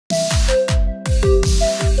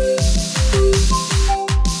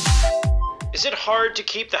is it hard to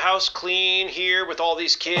keep the house clean here with all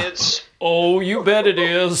these kids? Oh, you bet it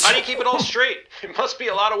is. How do you keep it all straight? It must be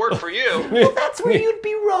a lot of work for you. Well, that's where you'd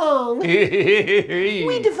be wrong. We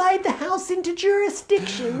We divide the house into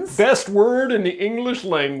jurisdictions. Best word in the English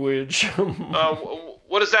language.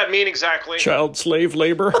 What does that mean exactly? Child slave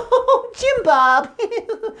labor. Oh, Jim Bob.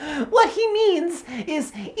 What he means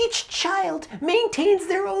is each child maintains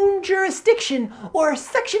their own jurisdiction or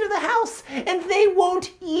section of the house, and they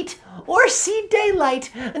won't eat or see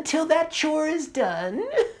daylight until that chore is done.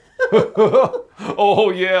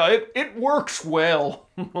 Oh yeah, it works well.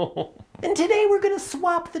 And today we're going to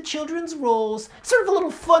swap the children's roles. Sort of a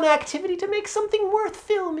little fun activity to make something worth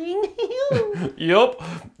filming. Yup,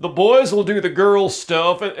 the boys will do the girls'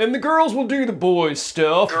 stuff, and the girls will do the boys'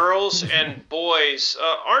 stuff. Girls and boys,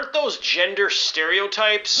 aren't those gender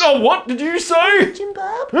stereotypes? No, what did you say? Jim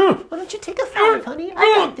Bob, why don't you take a 5, honey?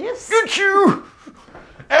 I got this. Get you!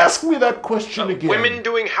 Ask me that question again. Women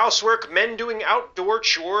doing housework, men doing outdoor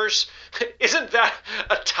chores. Isn't that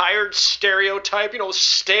a tired stereotype? You know,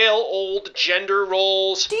 stale old gender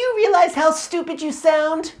roles. Do you realize how stupid you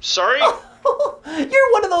sound? Sorry?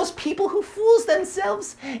 You're one of those people who fools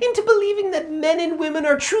themselves into believing that men and women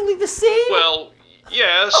are truly the same. Well,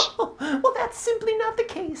 yes. Well, that's simply not the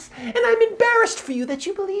case, and I'm embarrassed for you that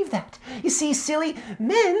you believe that. You see, silly,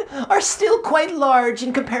 men are still quite large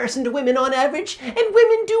in comparison to women on average, and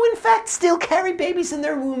women do in fact still carry babies in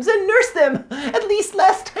their wombs and nurse them. At least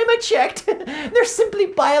last time I checked. They're simply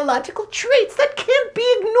biological traits that can't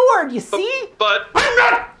be ignored, you see? But I'm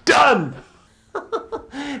not done!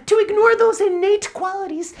 To ignore those innate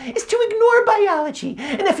qualities is to ignore biology.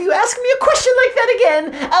 And if you ask me a question like that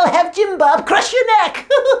again, I'll have Jim Bob crush your neck.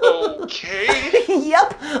 okay.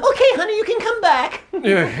 Yep. Okay, honey, you can come back.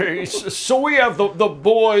 Yeah, so we have the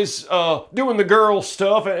boys doing the girl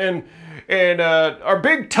stuff, and our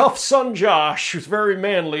big tough son Josh, who's very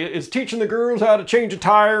manly, is teaching the girls how to change a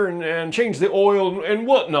tire and change the oil and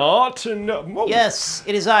whatnot. And Yes,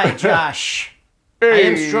 it is I, Josh. I Hey.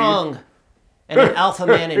 am strong and an alpha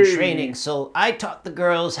man in training, so I taught the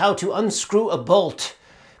girls how to unscrew a bolt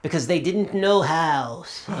because they didn't know how.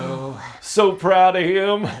 So proud of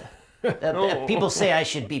him. People say I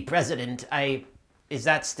should be president. Is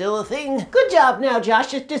that still a thing? Good job now,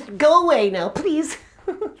 Josh. Just go away now, please.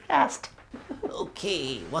 Fast.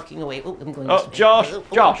 Okay, walking away. Oh, I'm going Oh, this way. Josh,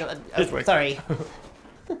 Josh, uh, this way. Sorry.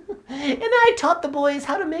 And I taught the boys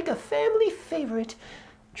how to make a family favorite.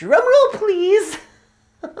 Drum roll, please.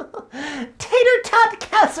 Tater tot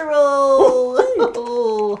casserole.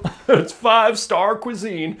 It's 5-star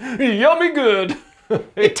cuisine. Yummy good.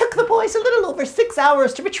 It took the boys a little over 6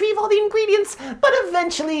 hours to retrieve all the ingredients, but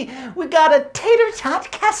eventually we got a tater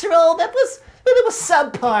tot casserole that was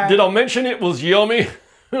subpar. Did I mention it was yummy?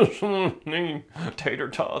 Tater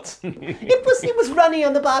tots. It was runny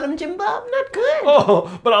on the bottom, Jim Bob. Not good.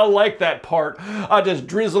 Oh, but I like that part. I just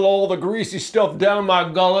drizzle all the greasy stuff down my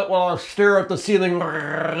gullet while I stare at the ceiling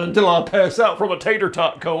until I pass out from a tater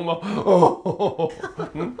tot coma. Oh.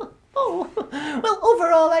 Oh, well,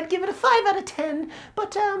 overall, I'd give it a 5 out of 10.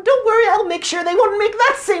 But don't worry, I'll make sure they won't make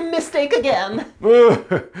that same mistake again.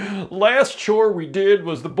 Last chore we did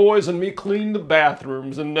was the boys and me cleaned the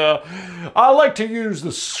bathrooms, and I like to use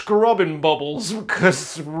the scrubbing bubbles because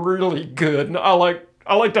it's really good. And I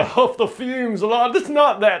like to huff the fumes a lot. It's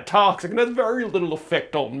not that toxic, and has very little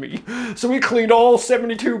effect on me. So we cleaned all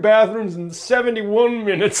 72 bathrooms in 71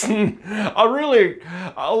 minutes, and I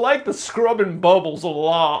like the scrubbing bubbles a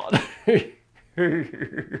lot.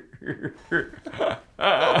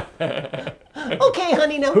 Okay,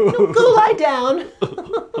 honey, now go lie down.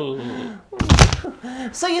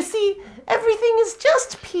 So you see, everything is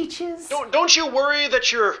just peaches. Don't you worry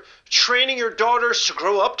that you're training your daughters to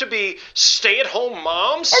grow up to be stay-at-home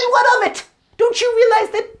moms? And what of it? Don't you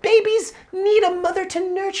realize that babies need a mother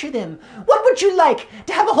to nurture them? What would you like?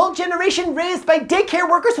 To have a whole generation raised by daycare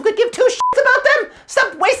workers who could give two shits about them?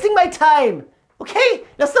 Stop wasting my time. Okay?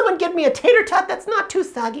 Now someone get me a tater tot that's not too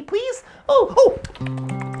soggy, please. Oh.